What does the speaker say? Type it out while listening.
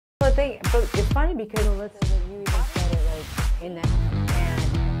say, but it's funny because let's say that you even said it like in that.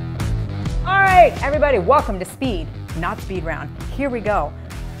 And all right, everybody, welcome to Speed, not Speed Round. Here we go.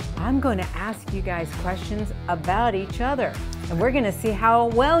 I'm going to ask you guys questions about each other, and we're going to see how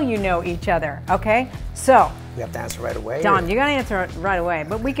well you know each other. Okay? So we have to answer right away. Dom, you got to answer right away,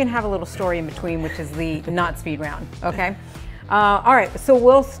 but we can have a little story in between, which is the not Speed Round. Okay? All right. So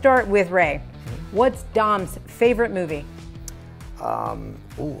we'll start with Ray. What's Dom's favorite movie?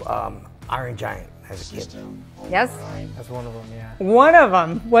 Iron Giant as a kid. Yes? That's one of them, yeah. One of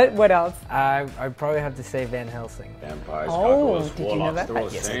them. What else? I'd probably have to say Van Helsing. Vampires, Oh, gargoyles, did you know warlocks, that? they're all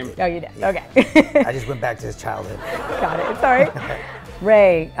the Yes, I same. did. Oh, you did. Yeah. Okay. I just went back to his childhood. Got it. It's all right.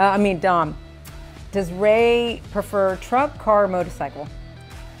 Ray, Dom, does Ray prefer truck, car, or motorcycle?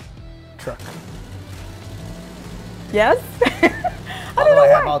 Truck. Yes? Although I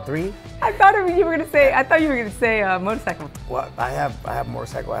have all three. I thought you were gonna say motorcycle. Well, I have a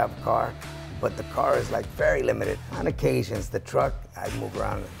motorcycle, I have a car, but the car is like very limited. On occasions, the truck, I move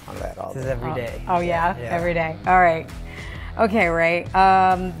around on that all This is day. every day. Oh yeah? Yeah. Every day. All right. Okay, Ray.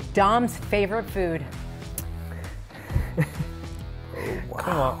 Dom's favorite food. Oh,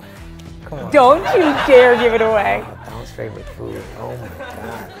 wow. Come on. Don't you dare give it away. Dom's favorite food. Oh my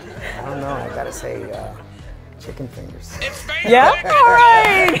God. I don't know. I gotta say chicken fingers. Yeah? All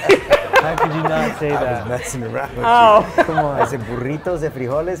right. How could you not say I was that? messing around with Oh. you. Come on. I said burritos de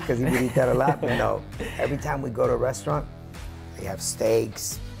frijoles because he would eat that a lot. But no, every time we go to a restaurant, they have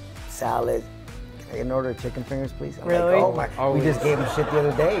steaks, salad. Can I get an order of chicken fingers, please? I'm Really? Like, oh my! Always. We just gave him shit the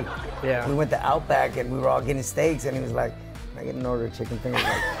other day. Yeah. We went to Outback and we were all getting steaks, and he was like, "Can I get an order of chicken fingers?"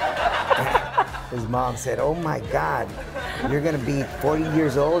 Like, his mom said, "Oh my God, you're gonna be 40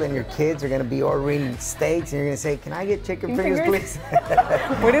 years old and your kids are gonna be ordering steaks, and you're gonna say, 'Can I get chicken fingers, fingers?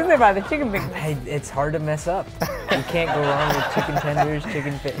 please?'" What is it about the chicken fingers? Hey, it's hard to mess up. You can't go wrong with chicken tenders,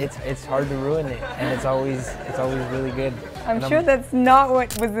 it's hard to ruin it, and it's always really good. I'm And sure that's not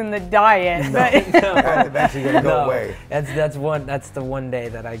what was in the diet. But That's eventually gonna go away. That's the one day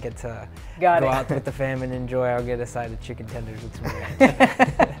that I get to Got go it. out with the fam and enjoy. I'll get a side of chicken tenders with some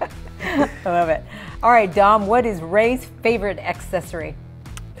ranch. I love it. All right, Dom, what is Ray's favorite accessory?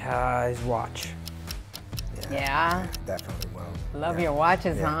 His watch. Yeah. Definitely. Well, Love your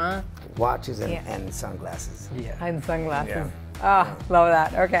watches, Yeah. huh? watches and, Yeah. and sunglasses. Yeah. And sunglasses. Yeah. Oh, love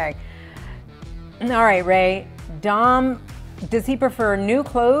that. Okay. All right, Ray. Dom, does he prefer new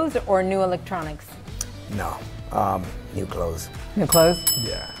clothes or new electronics? No, new clothes. New clothes?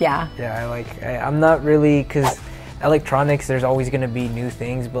 Yeah. Yeah. Yeah, I'm not really, because electronics, there's always going to be new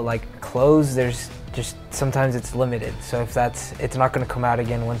things, but like clothes, there's just, sometimes it's limited. So if it's not going to come out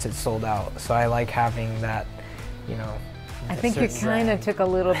again once it's sold out. So I like having that, you know. I think you certain kind of brand. took a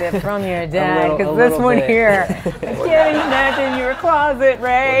little bit from your dad, a because this little one bit. here, getting that in your closet,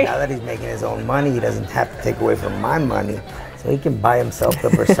 Ray. Now that he's making his own money, he doesn't have to take away from my money. So he can buy himself the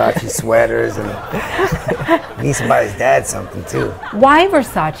Versace sweaters, and he needs to buy his dad something too. Why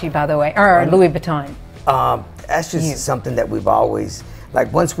Versace, by the way, or Louis Vuitton? That's just something that we've always,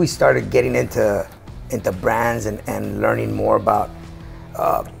 like once we started getting into brands and learning more about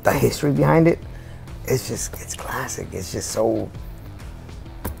the history behind it, it's classic. It's just so,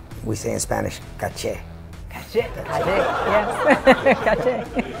 we say in Spanish, caché. Caché. Yes.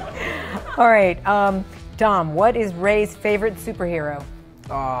 Caché. All right. Dom, what is Ray's favorite superhero?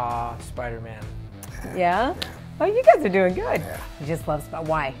 Spider-Man. Yeah? Oh, you guys are doing good. Yeah. You just love Spider.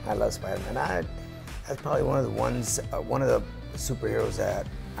 Why? I love Spider-Man. That's probably one of the superheroes that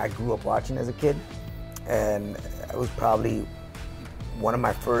I grew up watching as a kid, and it was probably one of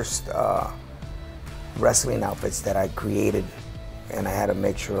my first wrestling outfits that I created, and I had a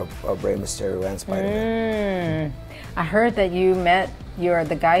mixture of Rey Mysterio and Spider-Man. I heard that you met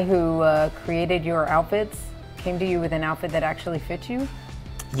the guy who created your outfits, came to you with an outfit that actually fit you.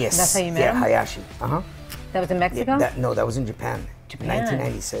 Yes. That's how you met yeah, him? Hayashi. That was in Mexico? That was in Japan. Japan.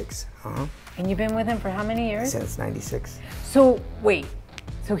 1996. And you've been with him for how many years? Since 96. So, wait.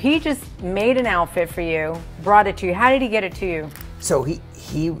 So he just made an outfit for you, brought it to you. How did he get it to you? So he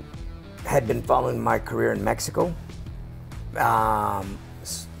had been following my career in Mexico from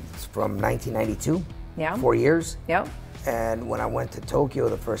 1992. Yeah. 4 years. Yep. And when I went to Tokyo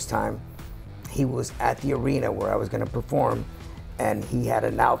the first time, he was at the arena where I was going to perform, and he had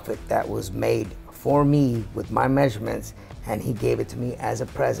an outfit that was made for me with my measurements, and he gave it to me as a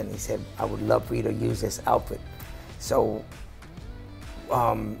present. He said, "I would love for you to use this outfit." So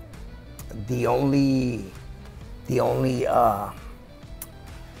the only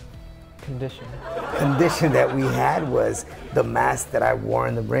condition that we had was the mask that I wore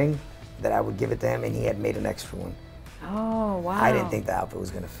in the ring, that I would give it to him, and he had made an extra one. Oh, wow. I didn't think the outfit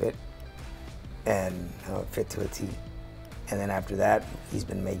was gonna fit. and fit to a T. And then after that, he's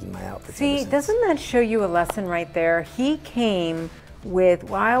been making my outfits. See, doesn't that show you a lesson right there? He came with,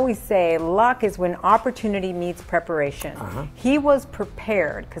 well, I always say, luck is when opportunity meets preparation. He was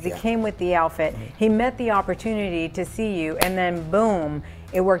prepared because he came with the outfit. He met the opportunity to see you, and then boom,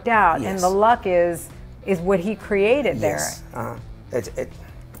 it worked out. And the luck is what he created there.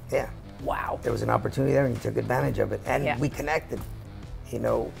 Yeah. Wow. There was an opportunity there, and he took advantage of it, and we connected. You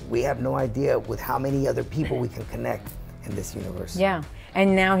know, we have no idea with how many other people we can connect in this universe. Yeah.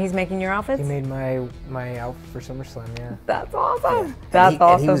 And now he's making your outfits? He made my outfit for SummerSlam, yeah. That's awesome. Yeah. That's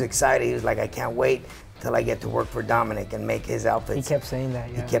awesome. And he was excited. He was like, I can't wait till I get to work for Dominik and make his outfits. He kept saying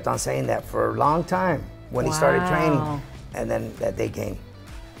that, yeah. He kept on saying that for a long time when he started training. And then that day came.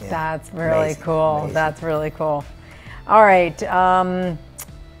 Yeah. That's really cool. Amazing. That's really cool. All right.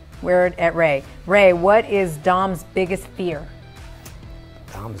 We're at Ray. Ray, what is Dom's biggest fear?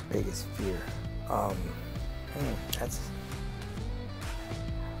 Dom's biggest fear? That's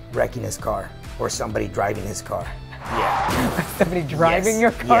wrecking his car or somebody driving his car. Yeah. Somebody driving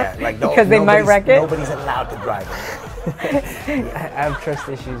your car? Yeah, like because they might wreck it? Nobody's allowed to drive it. I have trust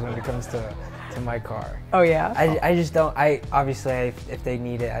issues when it comes to my car. Oh yeah? I just don't, obviously if they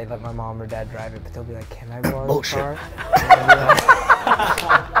need it, I let my mom or dad drive it, but they'll be like, can I borrow the car?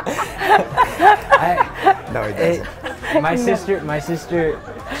 No, he doesn't. My sister,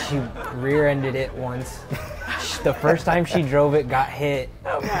 she rear-ended it once. The first time she drove it, got hit.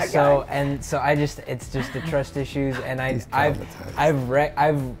 Oh my God. So it's just the trust issues, and I've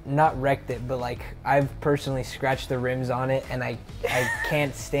not wrecked it, but like I've personally scratched the rims on it, and I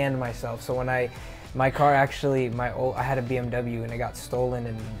can't stand myself. So when my car actually, I had a BMW and it got stolen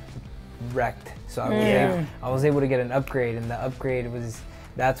and wrecked. So I was able to get an upgrade, and the upgrade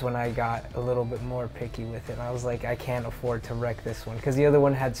that's when I got a little bit more picky with it. And I was like, I can't afford to wreck this one because the other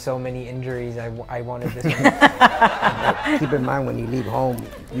one had so many injuries. I wanted this one. Keep in mind when you leave home,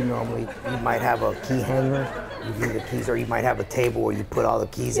 you might have a key hanger, you leave the keys, or you might have a table where you put all the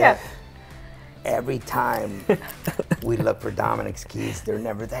keys in. Every time we look for Dominik's keys, they're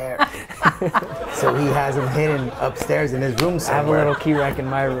never there. So he has them hidden upstairs in his room somewhere. I have a little key rack in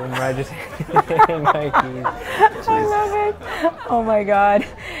my room where I just hang my keys. I love it. Oh my God.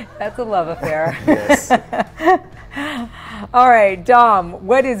 That's a love affair. Yes. All right, Dom,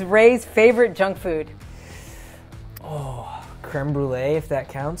 what is Ray's favorite junk food? Oh, creme brulee, if that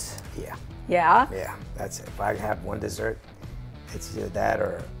counts. Yeah. Yeah? Yeah, that's it. If I have one dessert, it's either that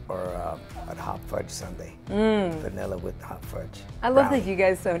or a hot fudge sundae. Vanilla with hot fudge. I love that you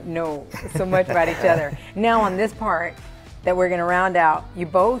guys know so much about each other. Now on this part that we're gonna round out, you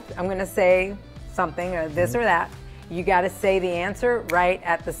both, I'm gonna say something or this or that. You gotta say the answer right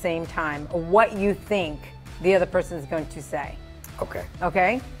at the same time, what you think the other person is going to say. Okay.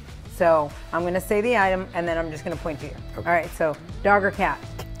 Okay? So I'm gonna say the item and then I'm just gonna point to you. Okay. All right, so dog or cat?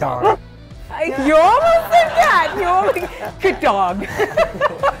 Dog. You almost said cat. You almost, good dog.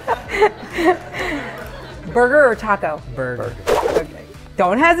 Burger or taco? Burger. Okay.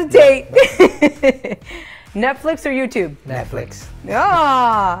 Don't hesitate. Netflix or YouTube? Netflix.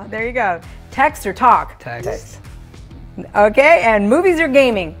 Ah, there you go. Text or talk? Text. Okay, and movies or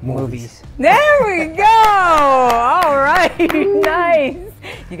gaming? Movies. There we go. All right, nice.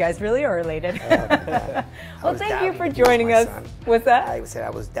 You guys really are related. Well, thank you for joining us. What's that? I said I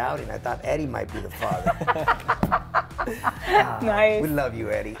was doubting. I thought Eddie might be the father. Nice. We love you,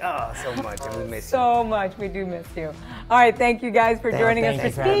 Eddie. Oh, so much, and we miss you. So much. We do miss you. All right, thank you guys for joining us for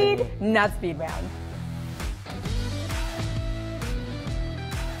Thanks for having Speed, me. not Speed Round.